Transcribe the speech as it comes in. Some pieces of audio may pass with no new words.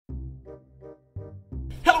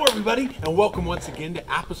Hello everybody, and welcome once again to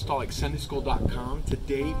ApostolicSundaySchool.com.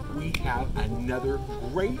 Today we have another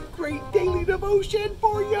great daily devotion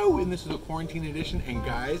for you, and this is a quarantine edition. And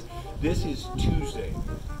guys, this is Tuesday,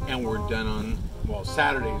 and we're done on, well,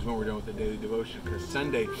 Saturday is when we're done with the daily devotion, because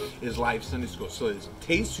Sunday is live Sunday school. So it's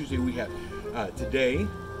Taste Tuesday. We have today,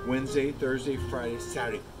 Wednesday, Thursday, Friday,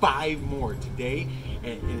 Saturday, 5 more today.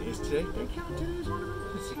 And is today, did I count today as one of them?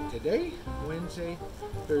 Let's see, today, Wednesday,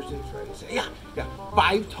 Thursday, Friday, Saturday. Yeah,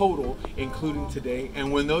 5 total, including today.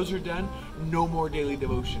 And when those are done, no more daily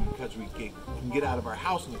devotion, because we can get out of our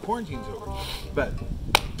house and the quarantine's over. But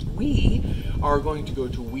we are going to go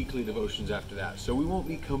to weekly devotions after that, so we won't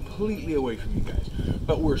be completely away from you guys.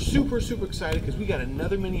 But we're super excited because we got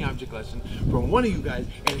another mini object lesson from one of you guys,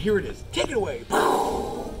 and here it is. Take it away.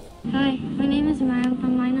 Hi, my name is Maya. I'm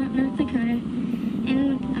from Minot, North Dakota,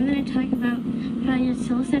 and I'm going to talk about how your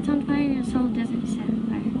soul sets on fire and your soul doesn't set on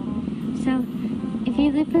fire. So, if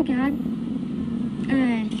you live for God,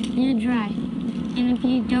 you're dry. And if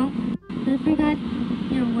you don't live for God,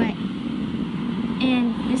 you're wet.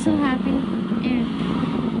 And this will happen if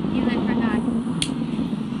you live for God.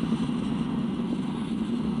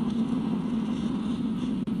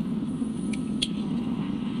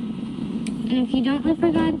 And if you don't live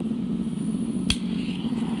for God,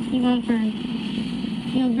 you won't burn.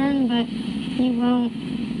 You'll burn, but you won't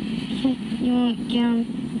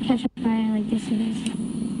catch a fire like this is.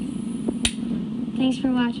 Thanks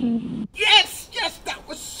for watching. Yes, that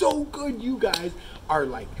was so good. You guys are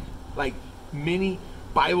like mini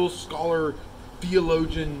Bible scholar,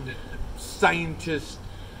 theologian, scientist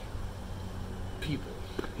people.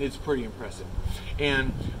 It's pretty impressive.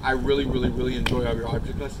 And I really enjoy all your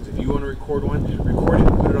object lessons. If you want to record one, record it,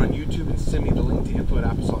 put it on YouTube, and send me the link to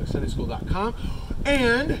info@ApostolicSundaySchool.com.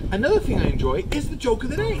 And another thing I enjoy is the joke of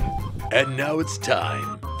the day. And now it's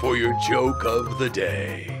time for your joke of the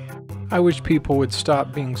day. I wish people would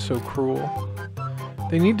stop being so cruel.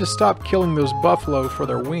 They need to stop killing those buffalo for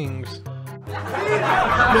their wings.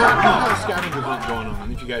 Now, we have a scavenger hunt going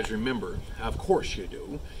on, if you guys remember. Of course you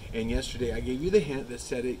do. And yesterday I gave you the hint that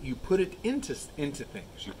said you put it into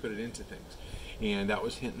things. You put it into things. And that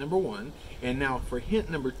was hint number 1. And now for hint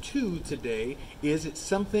number 2 today is it's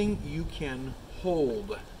something you can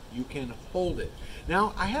hold. You can hold it.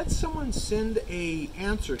 Now, I had someone send a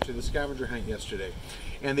answer to the scavenger hunt yesterday,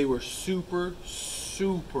 and they were super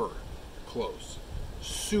close.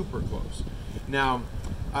 Super close. Now,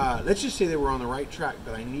 let's just say they were on the right track,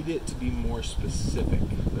 but I need it to be more specific.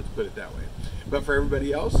 Let's put it that way. But for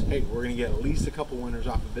everybody else, hey, we're going to get at least a couple winners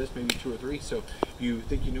off of this, maybe 2 or 3. So if you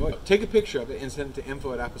think you know it, take a picture of it and send it to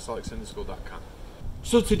info@ApostolicSundaySchool.com.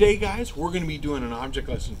 So today, guys, we're going to be doing an object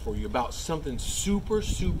lesson for you about something super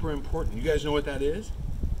important. You guys know what that is?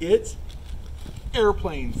 It's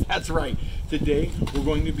airplanes. That's right. Today we're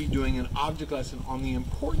going to be doing an object lesson on the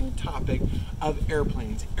important topic of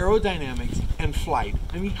airplanes, aerodynamics, and flight.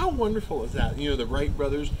 I mean, how wonderful is that? You know, the Wright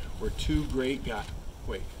brothers were 2 great guys.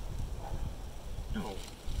 Wait. No.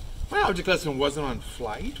 My object lesson wasn't on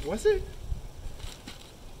flight, was it?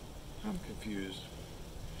 I'm confused.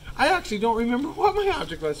 I actually don't remember what my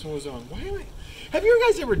object lesson was on. Why am I? Have you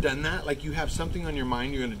guys ever done that? Like you have something on your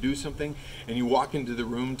mind, you're going to do something, and you walk into the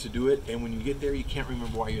room to do it, and when you get there, you can't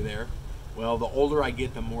remember why you're there? Well, the older I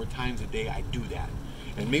get, the more times a day I do that.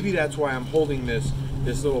 And maybe that's why I'm holding this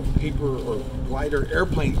little paper or glider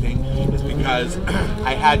airplane thing, is because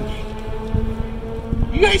I had...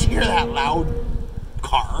 You guys hear that loud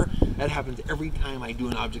car? That happens every time I do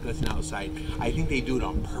an object lesson outside. I think they do it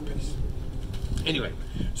on purpose. Anyway,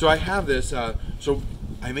 so I have this, so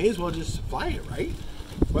I may as well just fly it, right?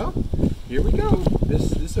 Well, here we go.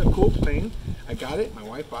 This is a cool plane. I got it. My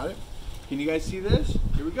wife bought it. Can you guys see this?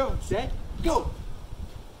 Here we go. Set, go.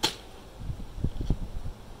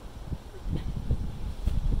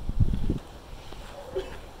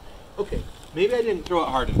 Okay, maybe I didn't throw it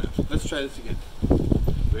hard enough. Let's try this again.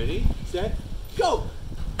 Ready, set, go.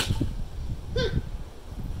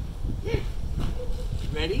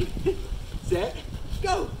 Ready, set,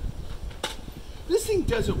 go. This thing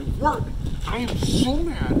doesn't work. I am so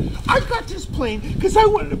mad. I got this plane because I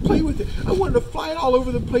wanted to play with it. I wanted to fly it all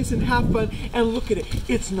over the place and have fun. And look at it.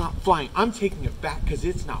 It's not flying. I'm taking it back because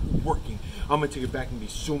it's not working. I'm going to take it back and be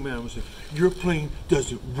so mad. I'm going to say, your plane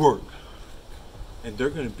doesn't work. And they're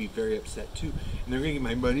going to be very upset too. And they're going to get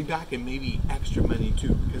my money back and maybe extra money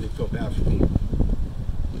too because they feel bad for me.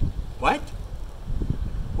 What?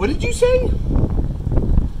 What did you say?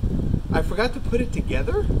 I forgot to put it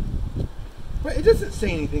together? But it doesn't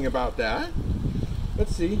say anything about that.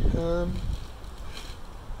 Let's see.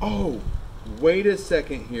 Oh, wait a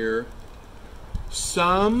second here.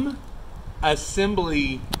 Some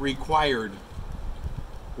Assembly required.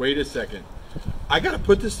 Wait a second. I gotta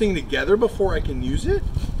put this thing together before I can use it?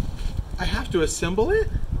 I have to assemble it?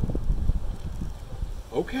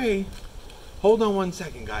 Okay. Hold on one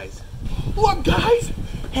second, guys. Look, guys!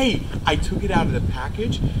 Hey, I took it out of the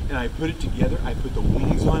package and I put it together. I put the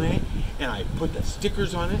wings on it and I put the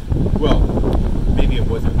stickers on it. Well, maybe it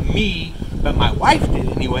wasn't me, but my wife did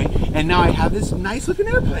anyway. And now I have this nice looking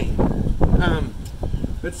airplane.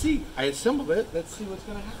 Let's see. I assembled it. Let's see what's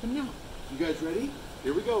gonna happen now. You guys ready?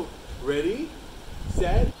 Here we go. Ready,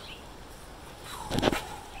 set.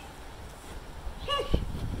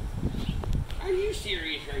 Are you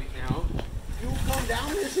serious right now? You will come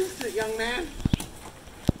down this instant, young man.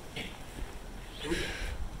 Here we go.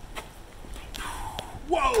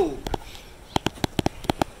 Whoa!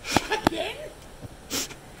 Again?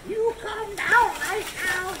 You come down right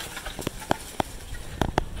now.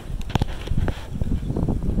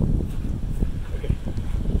 Okay.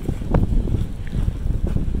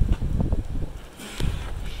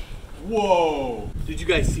 Whoa! Did you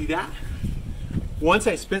guys see that? Once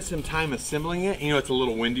I spent some time assembling it, you know it's a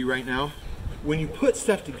little windy right now. When you put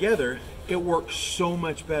stuff together, it works so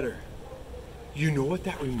much better. You know what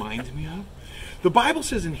that reminds me of? The Bible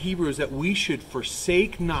says in Hebrews that we should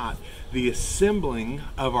forsake not the assembling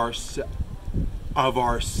of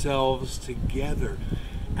ourselves together,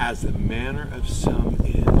 as the manner of some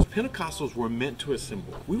is. Pentecostals were meant to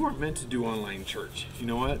assemble. We weren't meant to do online church. You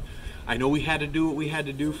know what? I know we had to do what we had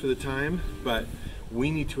to do for the time, but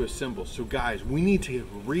we need to assemble. So guys, we need to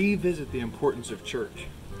revisit the importance of church.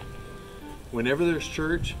 Whenever there's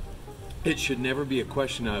church, it should never be a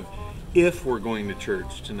question of if we're going to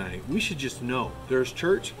church tonight. We should just know there's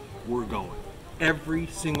church, we're going. Every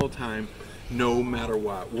single time, no matter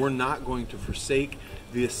what. We're not going to forsake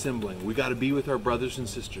the assembling. We got to be with our brothers and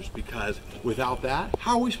sisters, because without that,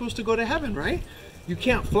 how are we supposed to go to heaven, right? You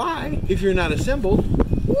can't fly if you're not assembled.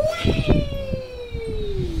 Whee!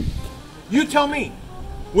 You tell me,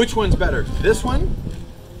 which one's better, this one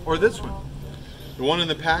or this one? The one in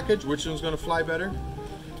the package, which one's going to fly better?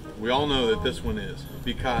 We all know that this one is,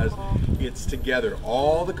 because it's together.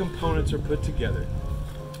 All the components are put together.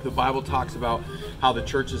 The Bible talks about how the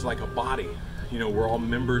church is like a body. You know, we're all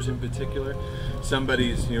members in particular.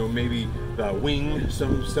 Somebody's, you know, maybe the wing,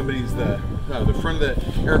 somebody's the front of the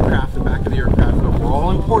aircraft, the back of the aircraft, but we're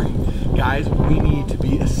all important. Guys, we need to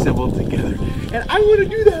be assembled together. And I want to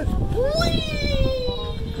do that. Whee!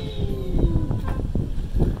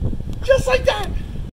 Just like that.